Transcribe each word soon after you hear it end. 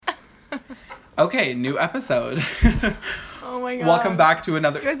Okay, new episode. Oh my god. Welcome back to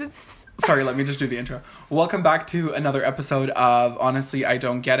another... Guys, it's... Sorry, let me just do the intro. Welcome back to another episode of Honestly, I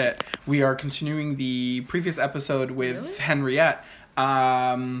Don't Get It. We are continuing the previous episode with Henriette.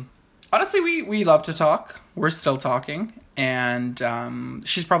 Honestly, we love to talk. We're still talking. And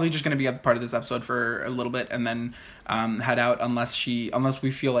she's probably just going to be a part of this episode for a little bit and then head out unless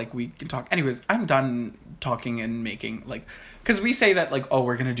we feel like we can talk. Anyways, I'm done talking and making, like... Because we say that, like, oh,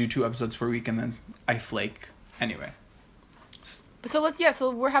 we're going to do 2 episodes per week and then I flake. Anyway. So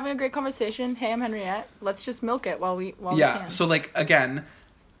we're having a great conversation. Hey, I'm Henriette. Let's just milk it while we can. So, like, again...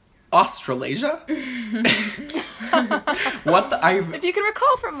 Australasia? If you can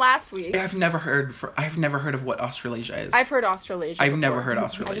recall from last week. I've never heard of what Australasia is. I've heard Australasia. I've never heard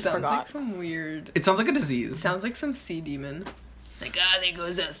Australasia. I just Sounds forgot. like some weird... It sounds like a disease. Sounds like some sea demon. Like, there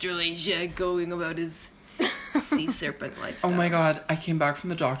goes Australasia going about his sea serpent lifestyle. Oh my god, I came back from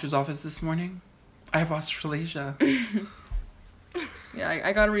the doctor's office this morning. I have Australasia. Yeah,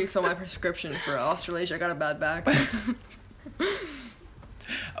 I gotta refill my prescription for Australasia. I got a bad back.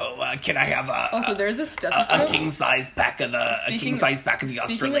 Oh, can I have Also, there's a stethoscope. a king size pack of the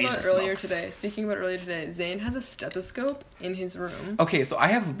Australasia smokes? Speaking about earlier today, Zane has a stethoscope in his room. Okay, so I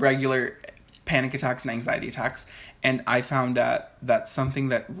have regular panic attacks and anxiety attacks, and I found out that something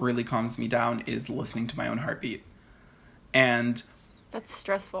that really calms me down is listening to my own heartbeat. And That's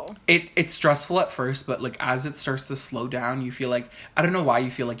stressful. it's stressful at first, but like as it starts to slow down, you feel like, I don't know why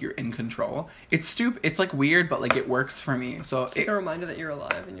you feel like you're in control. It's stupid. It's like weird, but like it works for me. So It's like a reminder that you're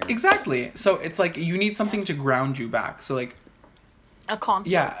alive and you're exactly. So it's like you need something to ground you back. So like A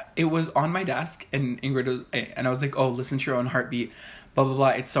concert. yeah, it was on my desk and Ingrid was, and I was like, oh, listen to your own heartbeat, blah blah blah.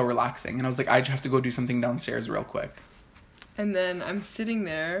 It's so relaxing. And I was like, I just have to go do something downstairs real quick. And then I'm sitting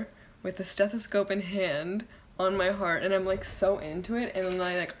there with the stethoscope in hand on my heart, and I'm like so into it, and then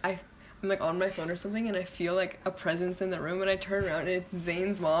I'm like on my phone or something, and I feel like a presence in the room, and I turn around and it's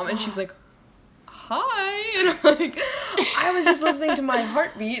Zane's mom, and she's like, hi, and I'm like, I was just listening to my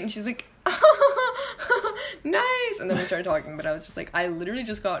heartbeat, and she's like, nice, and then we started talking, but I was just like, I literally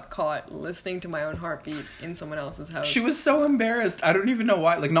just got caught listening to my own heartbeat in someone else's house. She was so embarrassed. I don't even know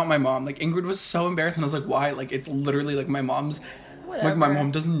why. Like, not my mom. Like, Ingrid was so embarrassed, and I was like, why? Like, it's literally like my mom's. Whatever. Like, my mom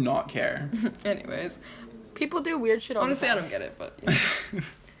does not care. Anyways, People do weird shit all honestly, the I time. don't get it, but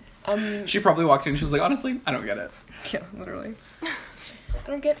yeah. She probably walked in and she was like, honestly, I don't get it. Yeah, literally. I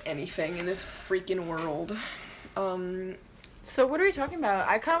don't get anything in this freaking world. So what are we talking about?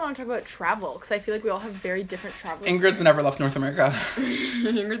 I kind of want to talk about travel, because I feel like we all have very different travel Ingrid's never left North America.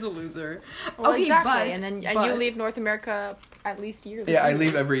 Ingrid's a loser. Well, Okay, exactly. but- and but- you leave North America at least yearly. Yeah, I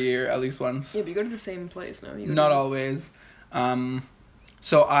leave every year, at least once. Yeah, but you go to the same place now. You go Not to- always.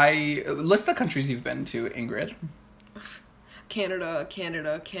 So I... List the countries you've been to, Ingrid. Canada.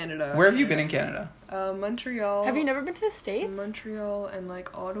 Where have you been in Canada? Montreal. Have you never been to the States? Montreal and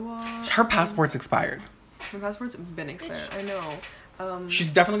like Ottawa. Her passport's expired. My passport's been expired. I know.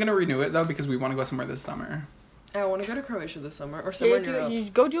 She's definitely going to renew it, though, because we want to go somewhere this summer. I want to go to Croatia this summer or Yeah, somewhere in Europe. you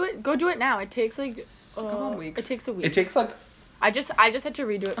go do it. Go do it now. It takes like a couple of weeks. It takes a week. It takes, like... I just had to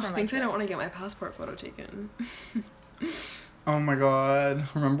redo it for my Thanks, I trip. don't want to get my passport photo taken. Oh my god.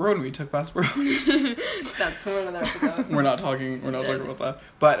 Remember when we took passport? That's from another episode. We're not talking about that.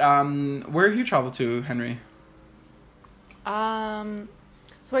 But, where have you traveled to, Henry? So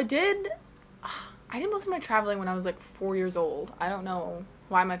I did most of my traveling when I was like 4 years old. I don't know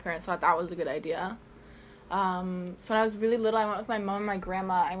why my parents thought that was a good idea. So when I was really little, I went with my mom and my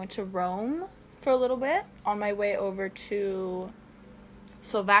grandma. I went to Rome for a little bit on my way over to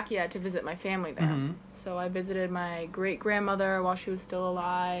Slovakia to visit my family there. Mhm. So I visited my great-grandmother while she was still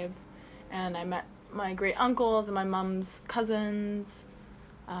alive, and I met my great-uncles and my mom's cousins.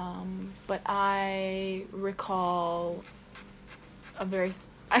 But I recall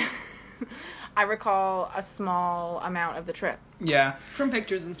I recall a small amount of the trip. Yeah. From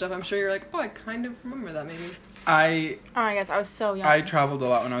pictures and stuff, I'm sure you're like, oh, I kind of remember that maybe. I I guess I was so young. traveled a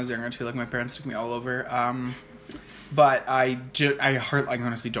lot when I was younger, too. Like, my parents took me all over. But I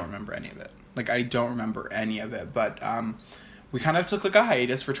honestly don't remember any of it. Like, I don't remember any of it. But we kind of took, like, a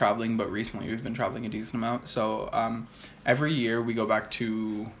hiatus for traveling, but recently we've been traveling a decent amount. So every year we go back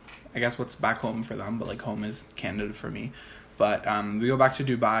to, I guess what's back home for them, but, like, home is Canada for me. But we go back to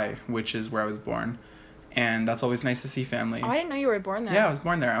Dubai, which is where I was born. And that's always nice to see family. Oh, I didn't know you were born there. Yeah, I was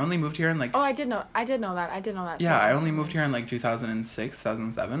born there. I only moved here in, like... Oh, I did know that. Yeah, story. I only moved here in, like, 2006,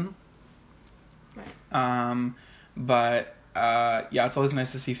 2007. Right. But yeah, it's always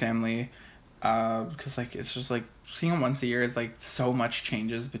nice to see family, because like it's just like seeing them once a year is like so much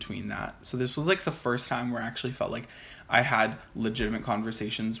changes between that. So this was like the first time where I actually felt like I had legitimate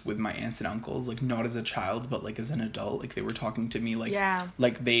conversations with my aunts and uncles, like, not as a child, but, like, as an adult. Like, they were talking to me, like,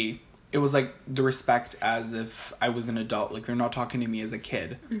 like, it was, like, the respect as if I was an adult. Like, they're not talking to me as a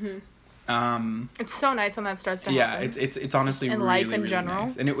kid. It's so nice when that starts to happen. It's honestly in really, life in really general.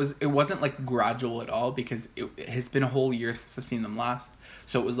 nice. And it wasn't, like, gradual at all, because it has been a whole year since I've seen them last.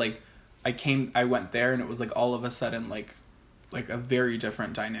 So it was, like, I went there, and it was, like, all of a sudden, like a very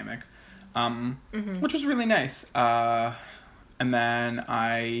different dynamic. Which was really nice. And then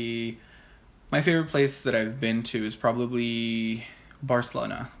my favorite place that I've been to is probably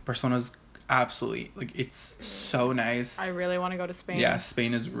Barcelona. Barcelona's absolutely, like, it's so nice. I really want to go to Spain. Yeah,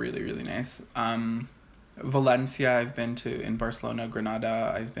 Spain is really, really nice. Valencia I've been to, in Barcelona.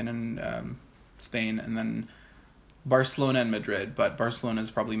 Granada I've been in Spain, and then Barcelona and Madrid, but Barcelona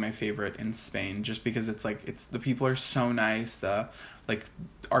is probably my favorite in Spain, just because it's the people are so nice, the, like,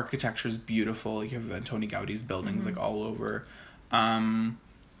 architecture is beautiful, like, you have Antoni Gaudi's buildings like all over, and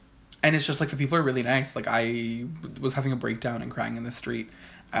it's just, like, the people are really nice. Like, I was having a breakdown and crying in the street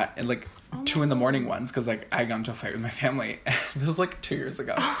at like 2 a.m. once, because, like, I got into a fight with my family. This was, like, 2 years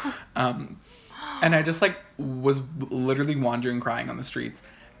ago. And I just, like, was literally wandering crying on the streets,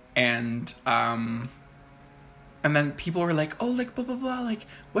 and then people were like, oh, like, blah, blah, blah, like,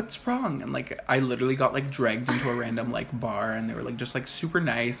 what's wrong? And, like, I literally got, like, dragged into a random, like, bar, and they were, like, just, like, super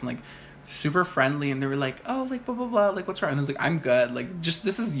nice and, like, super friendly, and they were like, oh, like, blah, blah, blah, like, what's wrong? And I was like, I'm good, like, just,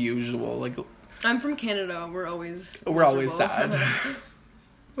 this is usual, like... I'm from Canada, we're always sad.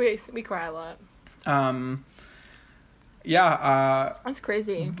 We cry a lot. Yeah, That's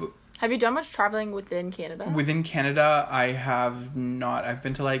crazy. Have you done much traveling within Canada? Within Canada, I have not. I've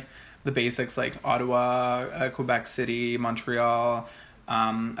been to, like, the basics, like Ottawa, Quebec City, Montreal.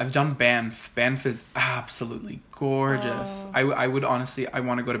 I've done Banff. Banff is absolutely gorgeous. I would honestly, I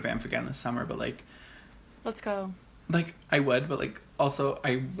want to go to Banff again this summer, but, like... Let's go. Like, I would, but, like, also,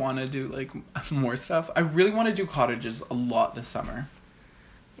 I want to do, like, more stuff. I really want to do cottages a lot this summer.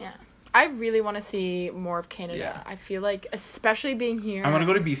 Yeah. I really want to see more of Canada. Yeah. I feel like, especially being here... I want to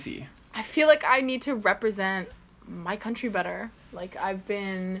go to BC. I feel like I need to represent my country better. Like, I've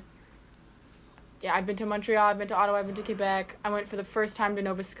been to Montreal, I've been to Ottawa, I've been to Quebec. I went for the first time to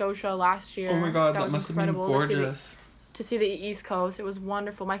Nova Scotia last year. Oh my god, that was must incredible have been gorgeous. To see the East Coast. It was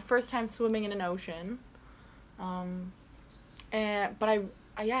wonderful. My first time swimming in an ocean. But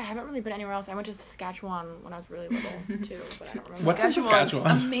I haven't really been anywhere else. I went to Saskatchewan when I was really little too, but I don't remember. What's in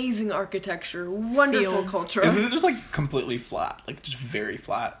Saskatchewan? Amazing architecture, wonderful Fields. culture. Isn't it just, like, completely flat? Like, just very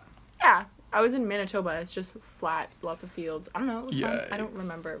flat? Yeah, I was in Manitoba. It's just flat, lots of fields. I don't know. It was fun. I don't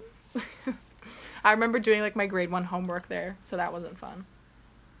remember. I remember doing, like, my grade 1 homework there, so that wasn't fun.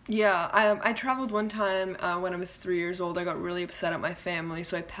 Yeah, I traveled one time when I was 3 years old. I got really upset at my family,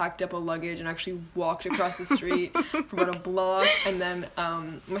 so I packed up a luggage and actually walked across the street for about a block. And then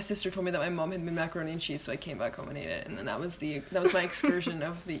my sister told me that my mom had made macaroni and cheese, so I came back home and ate it. And then that was my excursion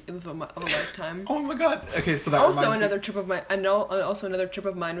of a lifetime. Oh my god! Okay, so that also another trip of mine. Also another trip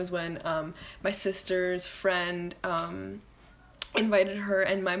of mine was when my sister's friend invited her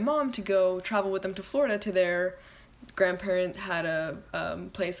and my mom to go travel with them to Florida to their grandparent had a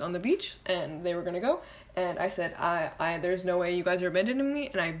place on the beach and they were gonna go, and I said I there's no way you guys are abandoning me,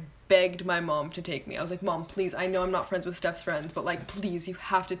 and I begged my mom to take me. I was like, Mom, please, I know I'm not friends with Steph's friends, but, like, please, you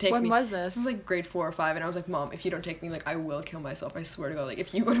have to take me. When was this? This was, like, grade 4 or 5, and I was like, Mom, if you don't take me, like, I will kill myself. I swear to God, like,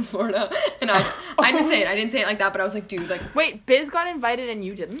 if you go to Florida, and I didn't say it like that, but I was like, dude, like... Wait, Biz got invited and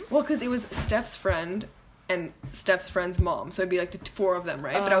you didn't? Well, because it was Steph's friend and Steph's friend's mom, so it'd be, like, the 4 of them,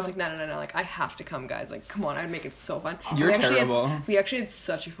 right? But I was like, no, like, I have to come, guys. Like, come on, I'd make it so fun. You're terrible. We actually had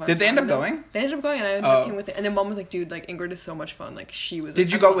such a fun Did they end time. up going? They ended up going, and I ended up came with it. And then Mom was like, dude, like, Ingrid is so much fun. Like, she was...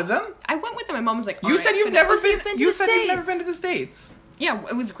 Did you go with them? I went with them. My mom was like, You said you've never been... you've been to You the said you've never States. been to the States. Yeah,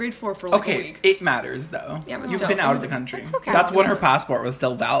 it was grade 4 for, like, a week. It matters, though. Yeah, but You've still, been it out of was the a- country. It's okay. That's when her passport was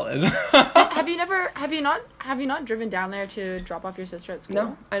still valid. Have you not driven down there to drop off your sister at school?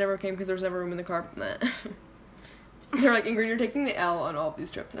 No, I never came because there was never room in the car. They're like, Ingrid, you're taking the L on all of these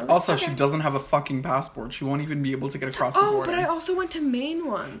trips. And I was Also, like, okay. she doesn't have a fucking passport. She won't even be able to get across the Oh, border. but I also went to Maine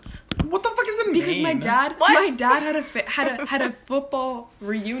once. What the fuck is in Because Maine? my dad What? had a football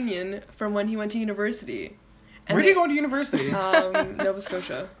reunion from when he went to university. And Where did you go to university? Nova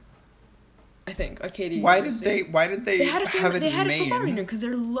Scotia. I think Acadia. Why did University. they had a have it they had in a football Maine? reunion because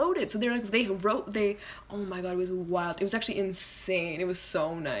they're loaded. So they're like oh my god, it was wild. It was actually insane. It was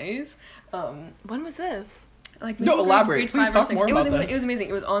so nice. When was this? Like No, maybe elaborate. grade Please 5 or talk 6. more It was about this. It was amazing.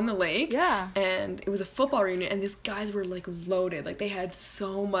 It was on the lake. Yeah. And it was a football reunion, and these guys were like loaded. Like they had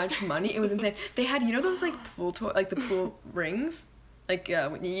so much money. It was insane. They had, you know, those like the pool rings. Like,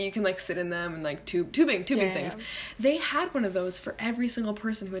 when you can, like, sit in them and, like, tubing things. Yeah. They had one of those for every single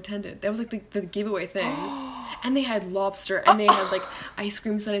person who attended. That was, like, the giveaway thing. And they had lobster, and they had, like, ice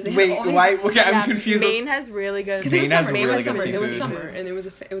cream sundaes. They Wait, had all why? these... Okay, I'm confused. Maine has really good. Because it was Maine has summer. really It was good summer. It was seafood. summer, and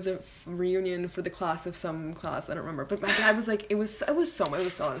it was a reunion for the class of some class. I don't remember. But my dad was like, it was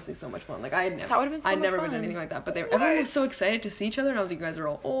honestly so much fun. Like, That would've been so I'd much never fun. been to anything like that. But everyone was so excited to see each other, and I was like, you guys are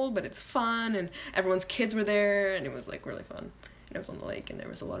all old, but it's fun, and everyone's kids were there, and it was like really fun. And it was on the lake, and there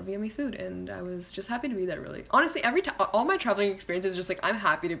was a lot of yummy food, and I was just happy to be there. Really, honestly, every time, all my traveling experiences, just like I'm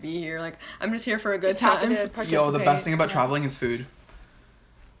happy to be here. Like I'm just here for a good Just happy time. to participate. Yo, the best thing about Yeah. traveling is food.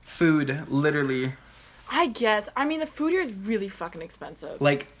 Food, literally. I guess. I mean, the food here is really fucking expensive.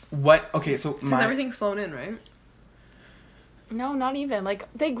 Like, what? Okay, so Because my... everything's flown in, right? No, not even. Like,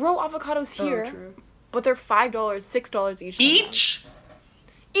 they grow avocados here, Oh, true. but they're $5, $6 each. Each?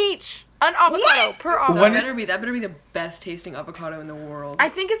 Each! An avocado What? per avocado. When That better be the best tasting avocado in the world. I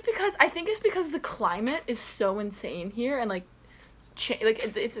think it's because the climate is so insane here, and like,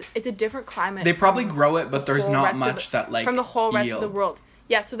 it's a different climate. They probably from grow it, but the there's whole not rest of much the- that, like, from the whole rest of the yields. world.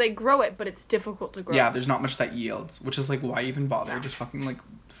 Yeah, so they grow it, but it's difficult to grow. Yeah, there's not much that yields, which is like, why even bother? Yeah. Just fucking, like,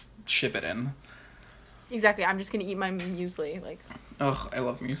 ship it in. Exactly. I'm just gonna eat my muesli. Like, Ugh, I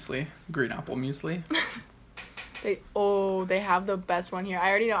love muesli. Green apple muesli. they have the best one here. I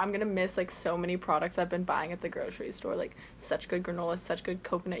already know I'm gonna miss like so many products I've been buying at the grocery store. Like such good granola, such good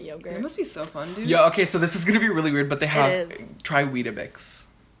coconut yogurt. It must be so fun, dude. Yeah, okay, so this is gonna be really weird, but they have... is. Try Weetabix.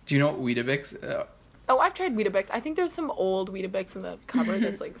 Do you know what Weetabix... Oh, I've tried Weetabix. I think there's some old Weetabix in the cupboard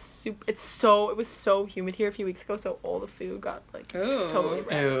that's like super. It was so humid here a few weeks ago, so all the food got like Ooh. totally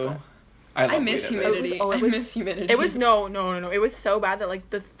red. Ew. but- I love miss Weetabix. humidity. Oh, it was- I miss humidity. It was no. It was so bad that like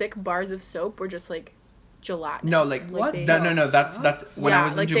the thick bars of soap were just like gelatinous. No, like, What? they- No, that's when I Yeah,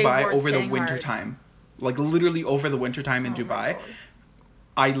 was in like, they Dubai weren't over the staying winter hard. time. Like, literally over the winter time in Oh my Dubai. God.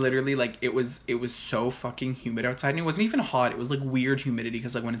 I literally, like, it was so fucking humid outside, and it wasn't even hot. It was, like, weird humidity,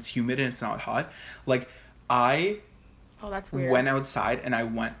 because, like, when it's humid and it's not hot, like, I Oh, that's weird. went outside, and I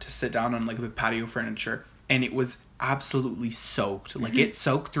went to sit down on, like, the patio furniture, and it was absolutely soaked. Like, it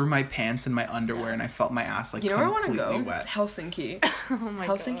soaked through my pants and my underwear, and I felt my ass, like, You know where I want to completely go? wet. Helsinki. Oh my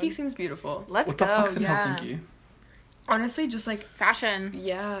Helsinki God. seems beautiful. Let's What go. the fuck's in yeah. Helsinki? Honestly, just like Fashion.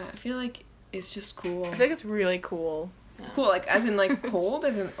 yeah, I feel like it's just cool. I feel like it's really cool. Yeah. Cool, like as in like cold,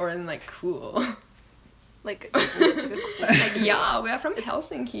 or in like cool. Like it's a good cool. Like yeah, we are from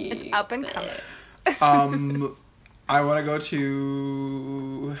Helsinki. It's up and coming. I want to go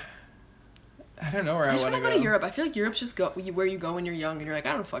to... I don't know where I I just want want to to go to Europe. I feel like Europe's just where you go when you're young and you're like,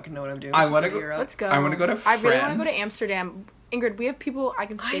 I don't fucking know what I'm doing. I Let's wanna just go- Europe. Let's go. I wanna go to I really want to go to France. Amsterdam. Ingrid, we have people I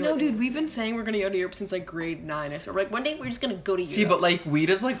can stay I know, with dude. in We've been saying we're gonna go to Europe since like grade 9. I swear. We're like, one day we're just gonna go to Europe. See, but like weed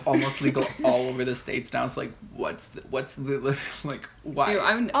is like almost legal all over the states now. It's like, what's the like why?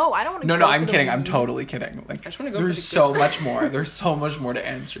 Ew, Oh, I don't want to no, go I'm for the kidding. I'm weed. totally kidding. Like, I just wanna go for there's the so good- much more. There's so much more to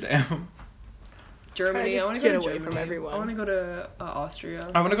Amsterdam. Germany. just I want to get go to away Germany. from everyone. I want to go to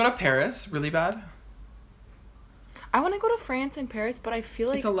Austria. I want to go to Paris really bad. I want to go to France and Paris, but I feel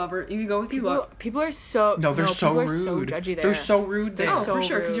like It's a lover. You go with you luck. people are so No, they're so people rude. are so judgy there. They're so rude. There. They're Oh, so for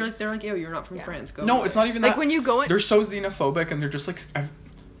sure. Because rude. they're like, yo, you're not from Yeah. France. Go. No, away. it's not even like that. when you go in. They're so xenophobic, and they're just like,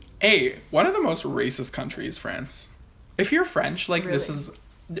 one of the most racist countries, France. If you're French, like this Really? is,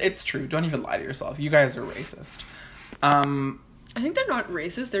 it's true. Don't even lie to yourself. You guys are racist. I think they're not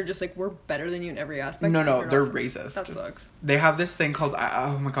racist. They're just like, we're better than you in every aspect. No, We're they're not- racist. That sucks. They have this thing called,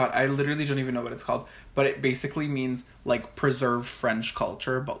 oh my god, I literally don't even know what it's called, but it basically means like preserve French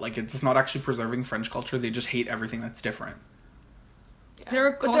culture, but like it's not actually preserving French culture. They just hate everything that's different.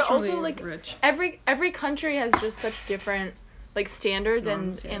 They're But they're culturally also, like, rich. every country has just such different like standards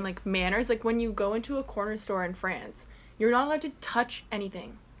Norms, and yeah. like manners. Like when you go into a corner store in France, you're not allowed to touch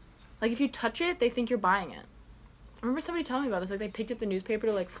anything. Like if you touch it, they think you're buying it. I remember somebody telling me about this. Like they picked up the newspaper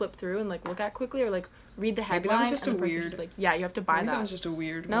to like flip through and like look at quickly or like read the Maybe headline. that was just and a the person weird- was just like, yeah, you have to buy Maybe that. that was just a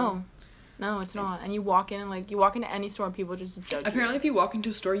weird one. No, it's not. And you walk in and like you walk into any store and people just judge Apparently, you. if you walk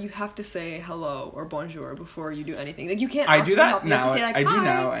into a store, you have to say hello or bonjour before you do anything. Like you can't. I ask do for that help. You have now. to say, like, I do "Hi."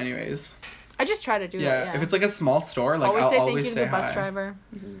 now, anyways. I just try to do Yeah, that. Yeah. if it's like a small store, like always I'll say thank always you to say the bus hi. driver.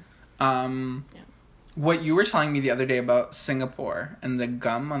 Yeah. What you were telling me the other day about Singapore and the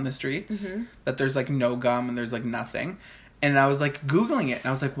gum on the streets, Mm-hmm. that there's like no gum and there's like nothing. And I was like Googling it and I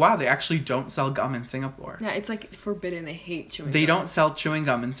was like, wow, they actually don't sell gum in Singapore. Yeah, it's like forbidden. They hate chewing. They gum. don't sell chewing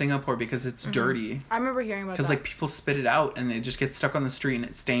gum in Singapore because it's dirty. I remember hearing about that. Because like people spit it out and it just gets stuck on the street and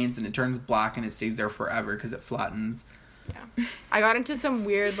it stains and it turns black and it stays there forever because it flattens. Yeah. I got into some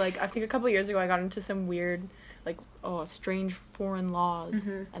weird, like, I think a couple years ago, I got into some weird like, oh, strange foreign laws,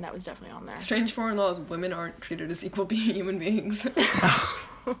 and that was definitely on there. Strange foreign laws. Women aren't treated as equal human beings.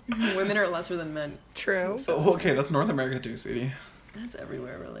 Women are lesser than men. True. So, okay, that's North America too, sweetie. That's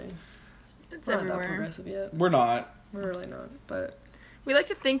everywhere, really. It's We're everywhere. not that progressive yet. We're not. We're really not. But We like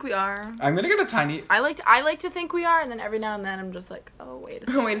to think we are. I'm gonna get a tiny. I like to think we are, and then every now and then I'm just like, oh, wait a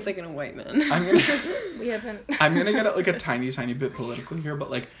second. wait a second, a white man. I'm gonna. We haven't. I'm gonna get like a tiny bit political here,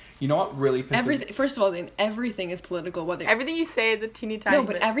 but like, you know what really pisses? Everything. First of all, everything is political. Whether Everything you say is a teeny tiny no,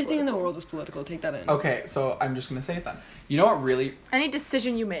 but bit everything in the political. world is political. Take that in. Okay, so I'm just gonna say it then. You know what really? Any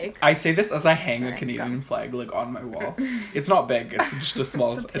decision you make. I say this as I hang Sorry, a Canadian go. flag like on my wall. It's not big. It's just a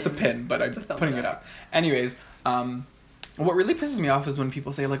small. it's a pin, but I'm It's a thumb putting it drive. up. Anyways, what really pisses me off is when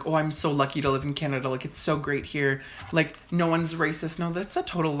people say like, "Oh, I'm so lucky to live in Canada. Like, it's so great here. Like, no one's racist." No, that's a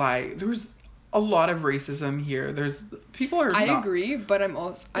total lie. There's a lot of racism here. There's people are. I not, agree, but I'm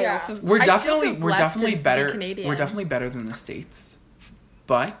also. I Yeah. also. We're I still definitely feel we're blessed definitely to be better. Canadian. We're definitely better than the States,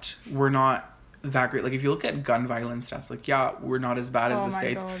 but we're not that great. Like if you look at gun violence stuff, like yeah, we're not as bad as Oh the my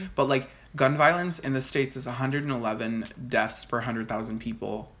States, God. but like gun violence in the States is 111 deaths per 100,000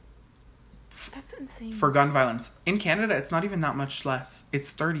 people That's insane. for gun violence. In Canada, it's not even that much less. It's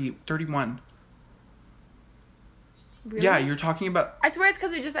 31. Really? Yeah, you're talking about, I swear it's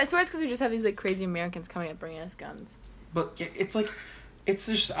because we just have these like crazy Americans coming up bringing us guns. but it's like, it's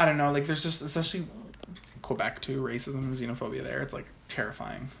just I don't know. Like there's just especially Quebec too, racism and xenophobia there. It's like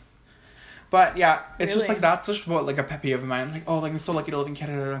terrifying. But yeah, it's just Really? like that's just what like a pet peeve of mine. Like, oh, like I'm so lucky to live in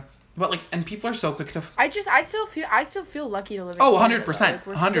Canada. But like, and people are so quick to. I still feel lucky to live in Oh, Canada, 100%, though. Like,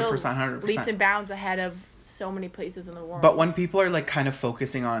 we're still 100%. leaps and bounds ahead of so many places in the world. But when people are like kind of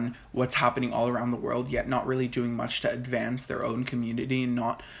focusing on what's happening all around the world, yet not really doing much to advance their own community, and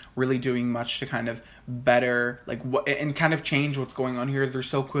not really doing much to kind of better like what and kind of change what's going on here, they're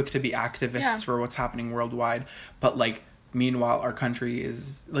so quick to be activists Yeah. for what's happening worldwide. But like, meanwhile, our country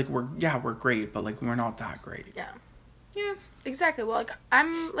is like we're great, but like we're not that great. Yeah, exactly. Well,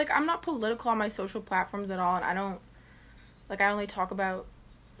 I'm not political on my social platforms at all, and I only talk about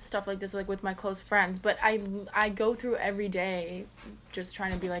stuff like this like with my close friends, but I go through every day just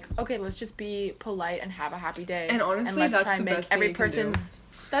trying to be like, okay, let's just be polite and have a happy day. And honestly, let's that's try and the make best thing every you can do. person's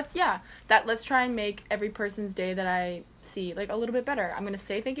let's try and make every person's day that I see like a little bit better. I'm gonna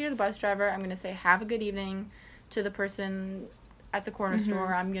say thank you to the bus driver. I'm gonna say have a good evening to the person at the corner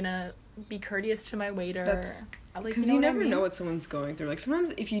store. I'm gonna be courteous to my waiter. That's- Like, Because know you what I never mean? know what someone's going through. Like,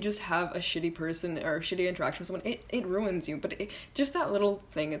 sometimes if you just have a shitty person or a shitty interaction with someone, it ruins you. But just that little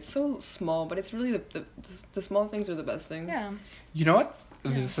thing, it's so small, but it's really the small things are the best things. Yeah. You know what?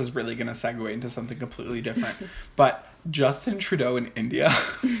 Yeah. This is really gonna segue into something completely different. But Justin Trudeau in India,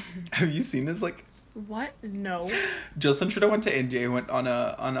 have you seen this? Like, What? No. Justin Trudeau went to India. He went on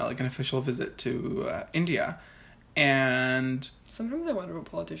a like an official visit to India, and Sometimes I wonder what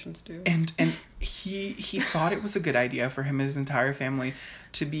politicians do. and he thought it was a good idea for him and his entire family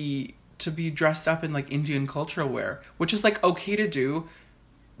to be dressed up in like Indian cultural wear, which is like okay to do,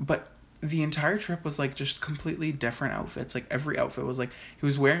 but the entire trip was like just completely different outfits. Like every outfit was like he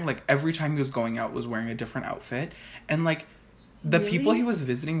was wearing like every time he was going out was wearing a different outfit, and like the people Really? he was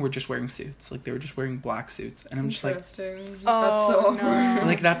visiting were just wearing suits. Like they were just wearing black suits, and I'm just like Interesting. Oh, That's so awkward. no.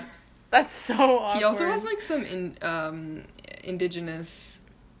 like that's That's so awkward. He also has like some indigenous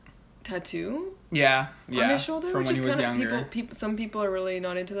tattoo yeah on his shoulder, from which when is he was kind of younger. people. Some people are really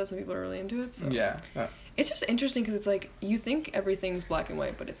not into that. Some people are really into it. So Yeah. it's just interesting because it's like you think everything's black and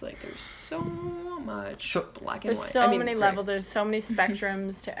white, but it's like there's so much So- black and There's white. so I mean, many gray. levels. There's so many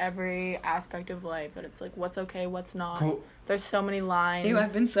spectrums to every aspect of life. But it's like, what's okay, what's not. Cool. There's so many lines. Ew,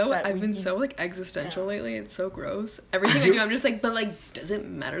 I've been so that like existential lately. It's so gross. Everything I do, I'm just like, but like, does it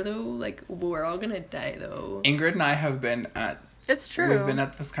matter though? Like, we're all gonna die though. Ingrid and I have been at It's true. We've been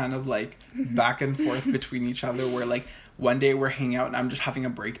at this kind of like back and forth between each other where like one day we're hanging out and I'm just having a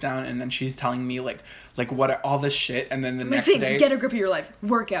breakdown and then she's telling me like what all this shit, and then the Like, next say, day get a grip of your life.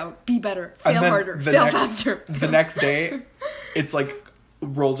 Work out. Be better. and Fail then harder. the Fail next- faster. the next day it's like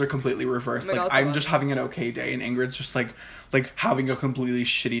roles are completely reversed. Like, Like also I'm just having an okay day and Ingrid's just like having a completely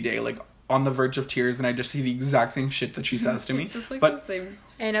shitty day, like on the verge of tears, and I just see the exact same shit that she says to me. It's just like but the same.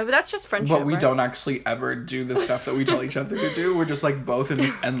 I know, but that's just friendship. but we right? don't actually ever do the stuff that we tell each other to do. We're just like both in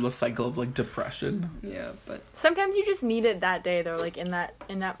this endless cycle of like depression. Yeah, but Sometimes you just need it that day, though. Like in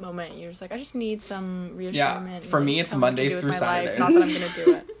that moment, you're just like, I just need some reassurance. for and, me, like, it's tell me what to Mondays do with through my life, Saturdays. not that I'm gonna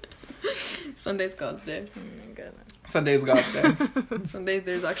do it. Sunday's God's day. Oh my goodness. Sunday's God's day. Sunday,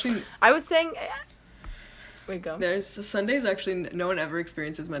 there's actually I was saying. Wait, go. there's Sundays actually no one ever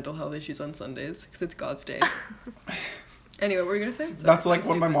experiences mental health issues on Sundays because it's God's day. Anyway, what were you gonna say? Sorry, That's like I'm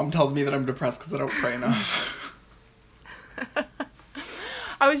when my stupid. mom tells me that I'm depressed because I don't pray enough.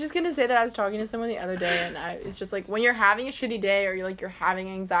 I was just gonna say that I was talking to someone the other day, and it's just like, when you're having a shitty day, or you're having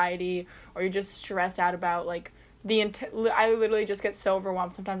anxiety, or you're just stressed out about like I literally just get so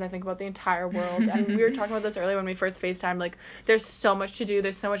overwhelmed. Sometimes I think about the entire world. And we were talking about this earlier when we first FaceTimed. Like, there's so much to do.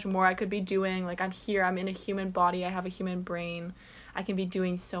 There's so much more I could be doing. Like, I'm here. I'm in a human body. I have a human brain. I can be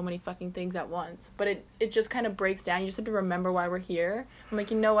doing so many fucking things at once. But it just kind of breaks down. You just have to remember why we're here. I'm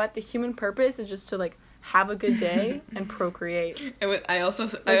like, you know what? The human purpose is just to, like, have a good day and procreate. I also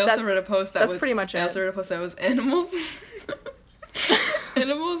read a post that's pretty much it. I also read a post that was animals.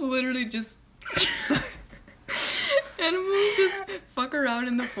 Animals literally just... Animals just fuck around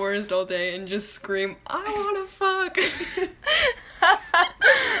in the forest all day and just scream, I wanna fuck.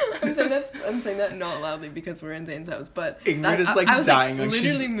 I'm saying that not loudly because we're in Zane's house, but Ingrid is I was dying. Like,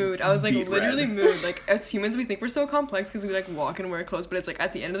 literally moved. I was like literally moved. Like, as humans, we think we're so complex because we like walk and wear clothes, but it's like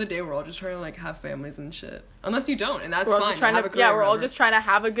at the end of the day, we're all just trying to like have families and shit. Unless you don't, and that's we're fine. We're all just trying to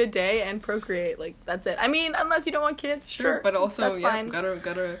have a good day and procreate. Like, that's it. I mean, unless you don't want kids, sure. But also, that's fine.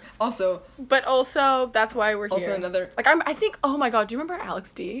 gotta also. But also, that's why we're here. Also another. Like, I think. Oh my god, do you remember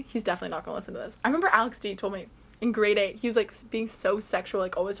Alex D? He's definitely not gonna listen to this. I remember Alex D told me in grade 8, he was like being so sexual,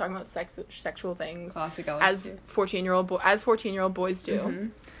 like always talking about sexual things. Classic Alex as 14-year-old boys do. Mm-hmm.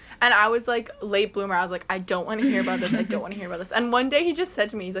 And I was like late bloomer. I was like, I don't want to hear about this. I don't want to hear about this. And one day he just said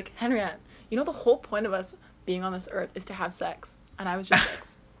to me, he's like, Henriette, you know the whole point of us being on this earth is to have sex. And I was just like,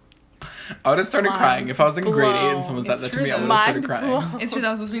 I would have started crying if I was in grade 8 and someone said that to me. I would have started crying. It's true.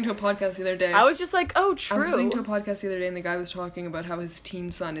 I was listening to a podcast the other day. I was just like, oh, true. I was listening to a podcast the other day, and the guy was talking about how his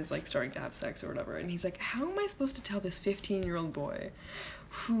teen son is like starting to have sex or whatever, and he's like, how am I supposed to tell this 15-year-old boy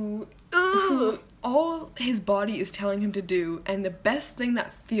who all his body is telling him to do, and the best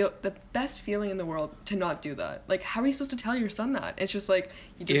feeling in the world to not do that? Like, how are you supposed to tell your son that? It's just like,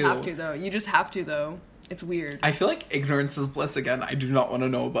 you just have to though. You just have to though. It's weird. I feel like ignorance is bliss again. I do not want to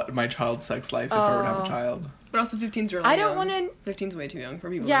know about my child's sex life if I were to have a child. But also 15's really young. I don't want to... 15's way too young for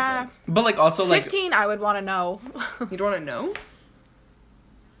people to have sex. But like also 15, I would want to know. You'd want to know?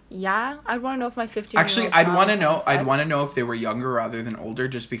 Yeah, I'd want to know if my 15-year-old Actually, I'd want to know. I'd want to know if they were younger rather than older,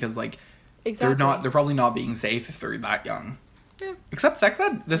 just because like they're probably not being safe if they're that young. Yeah. Except sex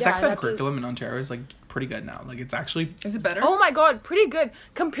ed. The sex ed curriculum in Ontario is like pretty good now. Like it's actually. Is it better? Oh my god, pretty good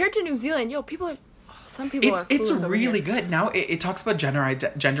compared to New Zealand. Yo, people are. Some people it's really good now. It talks about gender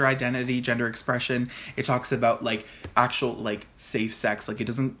identity, gender expression. It talks about like actual like safe sex. Like it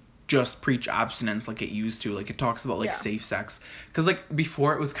doesn't just preach abstinence like it used to. Like it talks about like safe sex, because like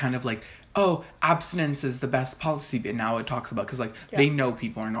before it was kind of like, oh, abstinence is the best policy, but now it talks about, because like they know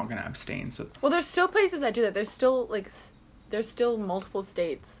people are not going to abstain. So there's still places that do that. There's still multiple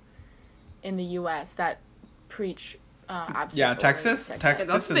states in the U.S. that preach. Texas.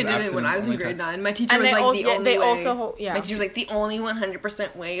 That's what they did it when I was in grade 9. My teacher was like, my teacher was like, the only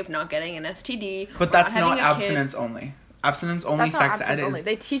 100% way of not getting an STD. But that's not abstinence only. Abstinence only sex ed is.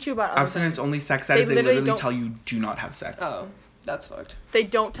 They teach you about other abstinence things. Only sex ed is. They literally tell you do not have sex. Oh, that's fucked. They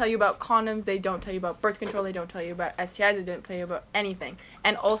don't tell you about condoms. They don't tell you about birth control. They don't tell you about STIs. They don't tell you about anything.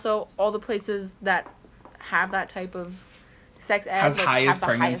 And also, all the places that have that type of sex ed has highest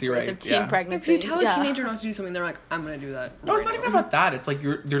pregnancy rates of teen pregnancy. If you tell a teenager not to do something, they're like, I'm gonna do that. No, it's not even about that. It's like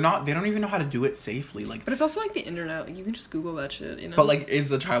they don't even know how to do it safely. Like, but it's also like the internet. Like, you can just Google that shit, you know. But like, is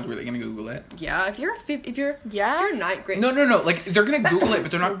the child really gonna Google it? Yeah, if you're ninth grade. No. Like they're gonna Google it, but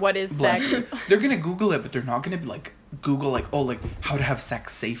they're not. What is sex? They're gonna Google it, but they're not gonna be like Google like how to have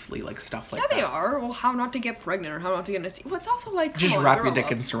sex safely, like stuff like that. Yeah, they are. Well, how not to get pregnant or how not to get an STD. Well, it's also like just wrap your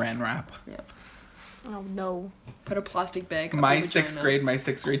dick in Saran wrap. Yeah. Oh no. Put a plastic bag. My sixth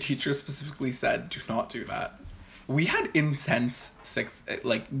grade teacher specifically said, "Do not do that." We had intense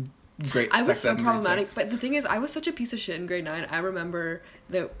great. I was so problematic, but the thing is, I was such a piece of shit in grade 9. I remember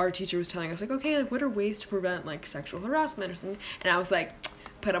that our teacher was telling us like, okay, like what are ways to prevent like sexual harassment or something, and I was like,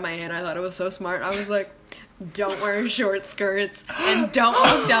 put on my hand. I thought it was so smart. I was like, don't wear short skirts and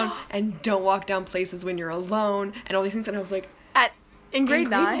don't walk down places when you're alone and all these things, and I was like. In grade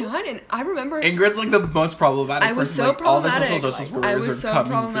 9? And I remember... Ingrid's, like, the most problematic I was person. so problematic. All the social justice warriors I was so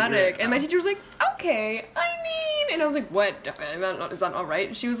problematic. And my teacher was like, okay, I mean... And I was like, what? Is that not right?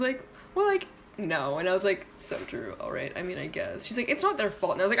 And she was like, well, like, no. And I was like, so true, all right. I mean, I guess. She's like, it's not their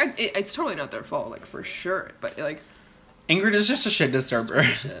fault. And I was like, it's totally not their fault, like, for sure. But, like... Ingrid is just a shit disturber.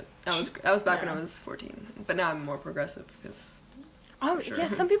 Shit. That was back when I was 14. But now I'm more progressive, because... Oh, sure. Yeah,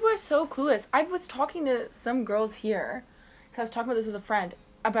 some people are so clueless. I was talking to some girls here... I was talking about this with a friend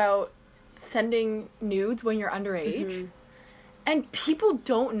about sending nudes when you're underage, and people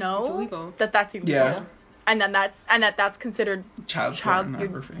don't know it's illegal. that that's illegal. Yeah. and then that's considered Child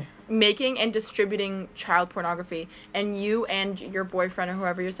pornography. making and distributing child pornography, and you and your boyfriend or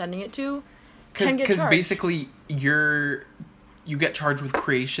whoever you're sending it to can get charged. Because basically you get charged with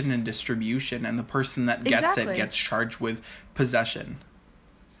creation and distribution, and the person that gets it gets charged with possession.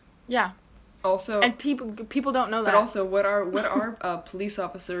 Yeah. Also, and people don't know that. But also, what our police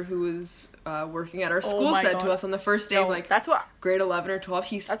officer who was working at our school said to us on the first day of like that's what grade 11 or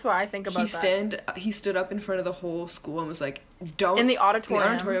 12. That's what I think about that. He stood up in front of the whole school and was like, "Don't." In the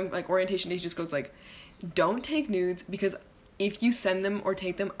auditorium. Like orientation day, he just goes like, "Don't take nudes because if you send them or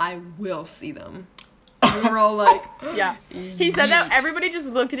take them, I will see them." And we were all like, yeah. He said that. Everybody just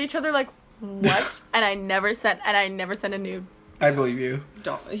looked at each other like, "What?" and I never sent a nude. I believe you.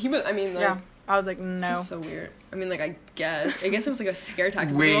 He was. I mean, like, yeah. I was like, no. It's so weird. I mean, like, I guess it was like a scare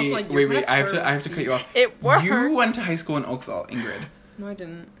tactic. Wait. Also, like, I have to cut you off. It worked. You went to high school in Oakville, Ingrid. No, I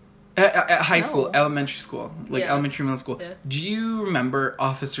didn't. High school, elementary school, elementary, middle school. Yeah. Do you remember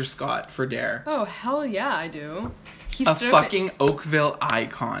Officer Scott for Dare? Oh, hell yeah, I do. He's a fucking Oakville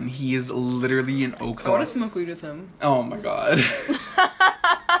icon. He is literally an Oakville. I want to smoke weed with him. Oh my god.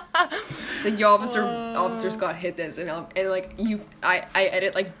 Like, yo, Officer Scott hit this, and I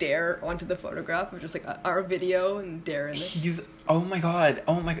edit like Dare onto the photograph of just like our video and Dare in it. Oh my god,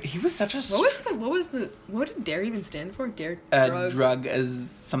 he was such a. What did Dare even stand for? Dare drug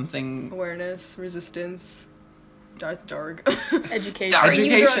as something. Awareness, resistance, Darg.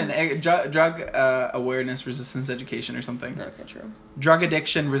 Education. Drug awareness, resistance, education, or something. Okay, true. Drug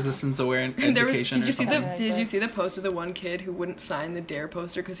addiction, resistance, awareness, education. Did you see the post of the one kid who wouldn't sign the Dare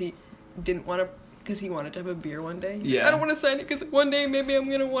poster because he wanted to have a beer one day? He's like, I don't want to sign it because one day maybe I'm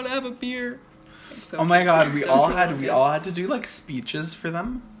gonna want to have a beer. So oh my god, we all had to do like speeches for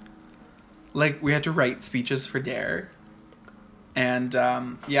them. Like we had to write speeches for Dare. And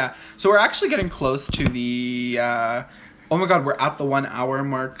so we're actually getting close to the oh my god, we're at the 1 hour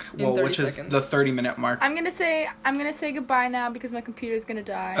mark, which is the 30-minute mark. I'm gonna say goodbye now because my computer's gonna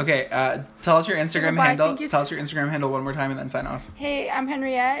die. Okay, tell us your Instagram handle. Tell us your Instagram handle one more time and then sign off. Hey, I'm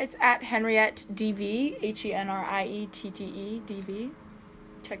Henriette. It's at Henriette DV, HenriettedDV.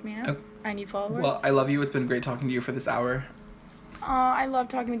 Check me out. Okay. I need followers. Well, I love you. It's been great talking to you for this hour. I love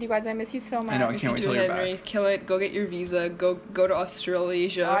talking with you guys. I miss you so much. I know. I can't wait till you're back. Kill it. Go get your visa. Go to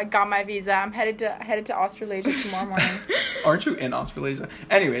Australasia. Oh, I got my visa. I'm headed to Australasia tomorrow morning. Aren't you in Australasia?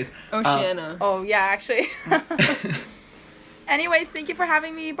 Anyways. Oceania. Oh yeah, actually. Anyways, thank you for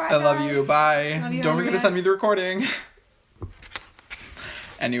having me. Bye. I love you. Bye. Love you, Don't forget to send me the recording.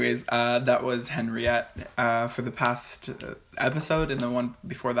 Anyways, that was Henriette for the past episode and the one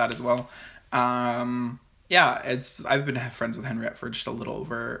before that as well. I've been friends with Henriette for just a little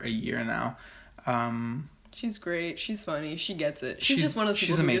over a year now. She's great. She's funny. She gets it. She's just one of those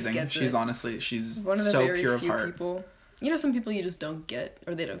people who just gets it. She's honestly, she's one of the so very pure few of heart. people. You know, some people you just don't get,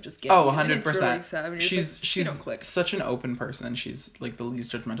 or they don't just get. Oh, 100%. Really sad. I mean, she's don't click. Such an open person. She's like the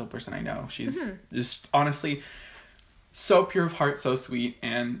least judgmental person I know. She's just honestly so pure of heart, so sweet,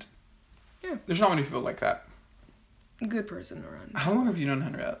 and there's not many people like that. Good person around. How long have you known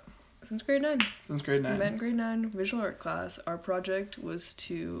Henriette? Since grade 9. Since grade 9. We met in grade 9 visual art class. Our project was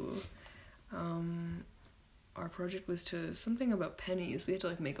to something about pennies. We had to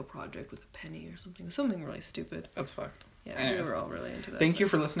like make a project with a penny or something really stupid. That's fucked. Yeah, anyways, we were all really into that. Thank you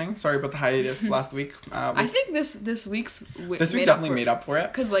for listening. Sorry about the hiatus last week. I think this week definitely made up for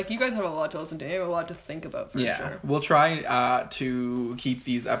it. Because like you guys have a lot to listen to, you have a lot to think about. For sure. We'll try to keep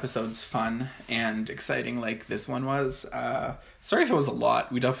these episodes fun and exciting, like this one was. Sorry if it was a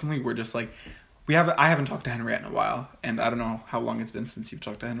lot. We definitely were just like, I haven't talked to Henriette in a while, and I don't know how long it's been since you've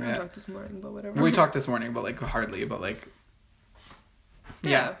talked to Henriette. I talked this morning, but whatever. We talked this morning, but like hardly, but like.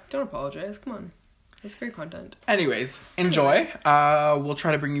 Yeah. Don't apologize. Come on. It's great content. Anyways, enjoy. We'll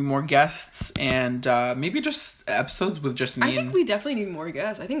try to bring you more guests and maybe just episodes with just me. I think we definitely need more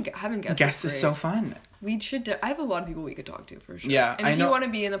guests. I think having guests is so fun. We should. I have a lot of people we could talk to for sure. Yeah, and if you want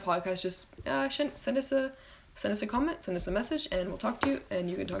to be in the podcast, just send us a comment, send us a message, and we'll talk to you, and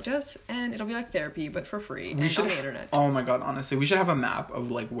you can talk to us, and it'll be like therapy, but for free on the internet. Oh my god, honestly, we should have a map of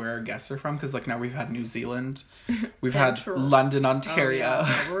like where our guests are from, because like now we've had New Zealand, we've had London, Ontario. Oh,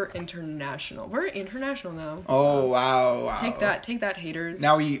 yeah. We're international. We're international now. Oh wow. Take that, haters.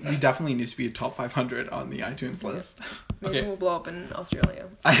 Now we definitely need to be a top 500 on the iTunes list. Maybe we'll blow up in Australia.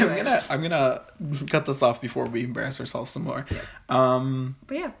 I'm gonna cut this off before we embarrass ourselves some more. Yeah.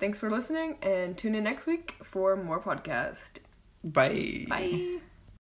 But yeah, thanks for listening, and tune in next week for more podcast. Bye. Bye.